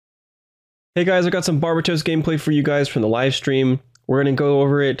Hey guys, I got some Barbatos gameplay for you guys from the live stream. We're going to go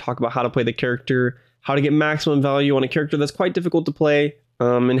over it, talk about how to play the character, how to get maximum value on a character that's quite difficult to play,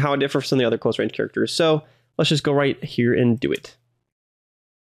 and how it differs from the other close range characters. So let's just go right here and do it.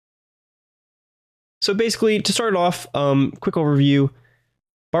 So basically, to start it off, quick overview.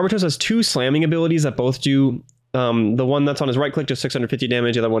 Barbatos has two slamming abilities that both do, the one that's on his right click does 650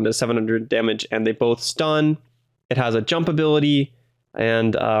 damage, the other one does 700 damage, and they both stun. It has a jump ability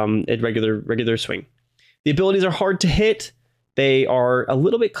and a regular swing. The abilities are hard to hit. They are a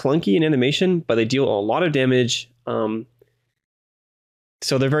little bit clunky in animation, but they deal a lot of damage. So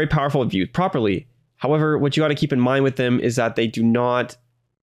they're very powerful if used properly. However, what you got to keep in mind with them is that they do not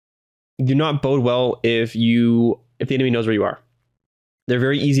bode well if the enemy knows where you are. They're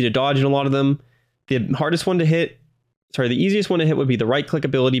very easy to dodge in a lot of them. The easiest one to hit would be the right click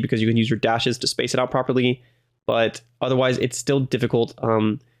ability because you can use your dashes to space it out properly. But otherwise, it's still difficult.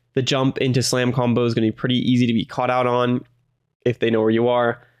 The jump into slam combo is going to be pretty easy to be caught out on if they know where you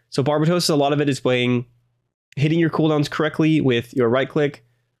are. So Barbatos, a lot of it is hitting your cooldowns correctly with your right click,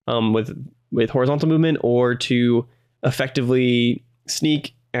 with horizontal movement, or to effectively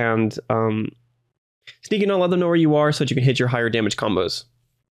sneak and not let them know where you are so that you can hit your higher damage combos.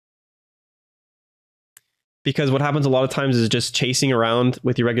 Because what happens a lot of times is just chasing around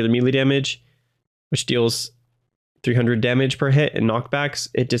with your regular melee damage, which deals 300 damage per hit and knockbacks.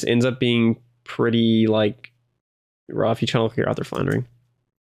 It just ends up being pretty rough. You try to look out there floundering.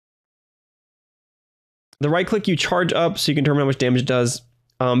 The right click, you charge up so you can determine how much damage it does.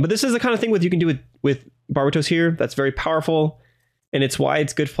 But this is the kind of thing you can do with Barbatos here. That's very powerful. And it's why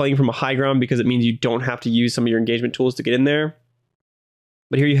it's good playing from a high ground, because it means you don't have to use some of your engagement tools to get in there.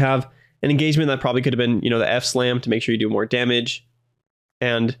 But here you have an engagement that probably could have been, the F slam to make sure you do more damage.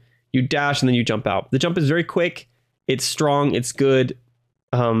 And you dash and then you jump out. The jump is very quick. It's strong. It's good.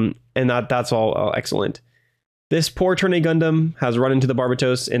 And that's all excellent. This poor turn A Gundam has run into the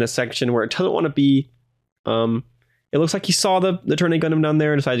Barbatos in a section where it doesn't want to be. It looks like he saw the turn A Gundam down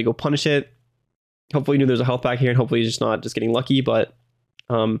there and decided to go punish it. Hopefully he knew there's a health back here, and hopefully he's just not getting lucky, but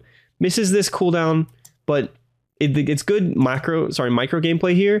misses this cooldown. But it's good micro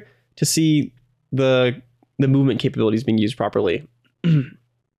gameplay here to see the movement capabilities being used properly.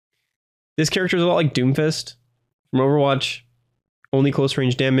 This character is a lot like Doomfist from Overwatch. Only close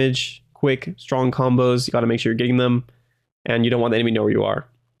range damage, quick, strong combos. You got to make sure you're getting them, and you don't want the enemy to know where you are.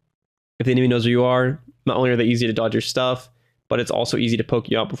 If the enemy knows where you are, not only are they easy to dodge your stuff, but it's also easy to poke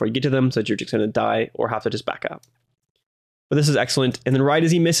you out before you get to them, so that you're just going to die or have to just back up. But this is excellent. And then right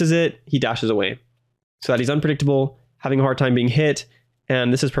as he misses it, he dashes away, so that he's unpredictable, having a hard time being hit,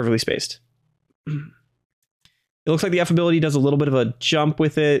 and this is perfectly spaced. It looks like the F ability does a little bit of a jump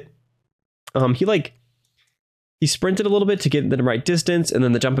with it. He sprinted a little bit to get the right distance, and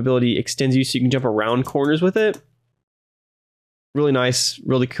then the jump ability extends you so you can jump around corners with it. Really nice,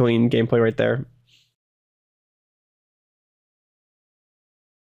 really clean gameplay right there.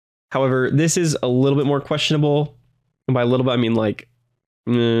 However, this is a little bit more questionable. And by a little bit, I mean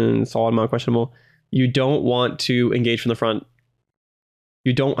it's all amount questionable. You don't want to engage from the front.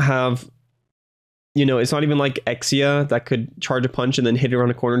 You don't have, it's not even like Exia that could charge a punch and then hit it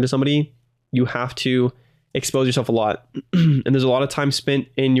around a corner into somebody. You have to expose yourself a lot. And there's a lot of time spent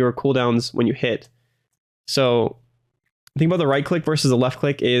in your cooldowns when you hit. So think about the right click versus the left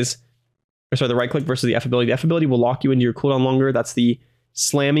click the right click versus the F ability. The F ability will lock you into your cooldown longer. That's the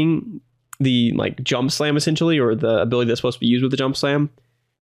slamming, the jump slam essentially, or the ability that's supposed to be used with the jump slam,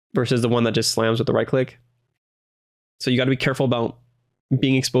 versus the one that just slams with the right click. So you got to be careful about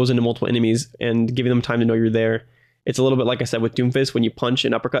being exposed into multiple enemies and giving them time to know you're there. It's a little bit like I said with Doomfist, when you punch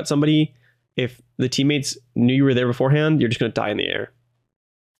and uppercut somebody, if the teammates knew you were there beforehand, you're just going to die in the air.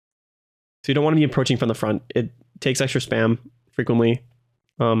 So you don't want to be approaching from the front. It takes extra spam frequently.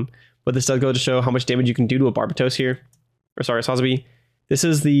 But this does go to show how much damage you can do to a Barbatos here. Or sorry, Sazabi. This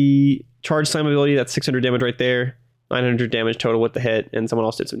is the charge slam ability. That's 600 damage right there. 900 damage total with the hit, and someone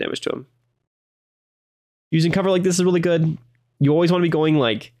else did some damage to him. Using cover like this is really good. You always want to be going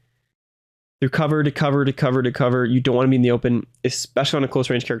through cover to cover to cover to cover. You don't want to be in the open, especially on a close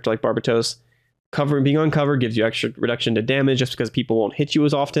range character like Barbatos. Being on cover gives you extra reduction to damage just because people won't hit you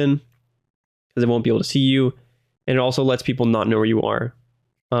as often because they won't be able to see you. And it also lets people not know where you are.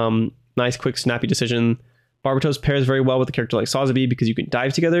 Nice, quick, snappy decision. Barbatos pairs very well with a character like Sazabi because you can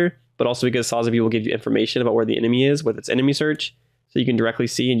dive together, but also because Sazabi will give you information about where the enemy is with its enemy search. So you can directly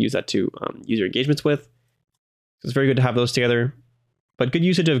see and use that to use your engagements with. So it's very good to have those together. But good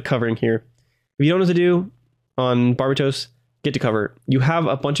usage of covering here. If you don't know what to do on Barbatos, get to cover. You have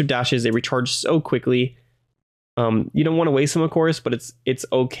a bunch of dashes. They recharge so quickly. You don't want to waste them, of course, but it's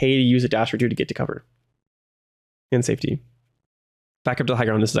okay to use a dash or two to get to cover and safety. Back up to the high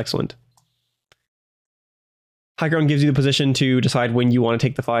ground. This is excellent. High ground gives you the position to decide when you want to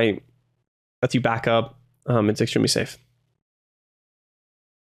take the fight. Lets you back up. It's extremely safe.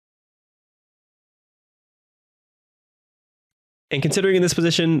 And considering in this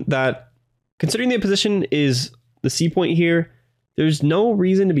position considering the position is the C point here, there's no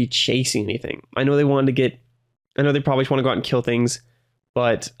reason to be chasing anything. I know they probably just want to go out and kill things,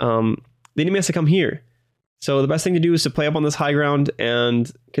 but the enemy has to come here. So the best thing to do is to play up on this high ground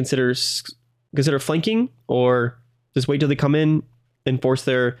and consider flanking, or just wait till they come in and force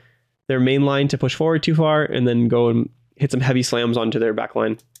their main line to push forward too far, and then go and hit some heavy slams onto their back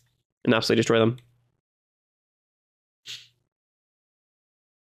line and absolutely destroy them.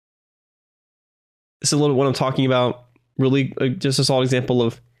 This is a little bit what I'm talking about. Really, just a solid example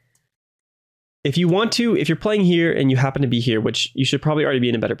of if you're playing here and you happen to be here, which you should probably already be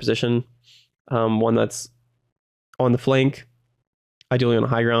in a better position, one that's on the flank, ideally on a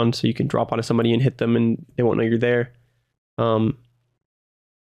high ground, so you can drop onto somebody and hit them and they won't know you're there.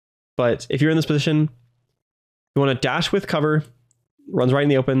 But if you're in this position, you want to dash with cover, runs right in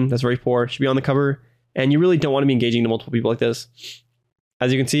the open. That's very poor. Should be on the cover, and you really don't want to be engaging to multiple people like this.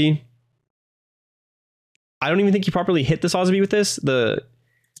 As you can see, I don't even think you properly hit the Sazabi with this. The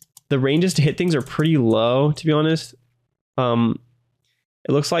ranges to hit things are pretty low, to be honest. It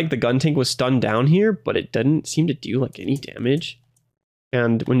looks like the gun tank was stunned down here, but it didn't seem to do like any damage.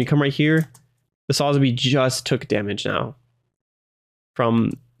 And when you come right here, the Sazabi just took damage now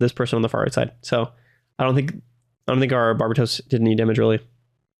from this person on the far right side. So I don't think our Barbatos did any damage really.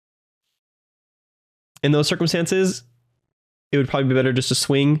 In those circumstances, it would probably be better just to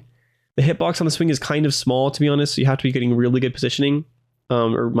swing. The hitbox on the swing is kind of small, to be honest, so you have to be getting really good positioning,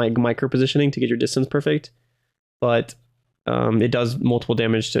 or micro positioning to get your distance perfect. But it does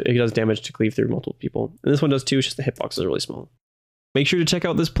damage to cleave through multiple people. And this one does too, it's just the hitbox is really small. Make sure to check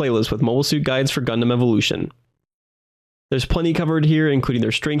out this playlist with mobile suit guides for Gundam Evolution. There's plenty covered here, including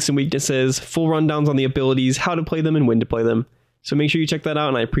their strengths and weaknesses, full rundowns on the abilities, how to play them, and when to play them. So make sure you check that out,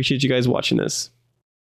 and I appreciate you guys watching this.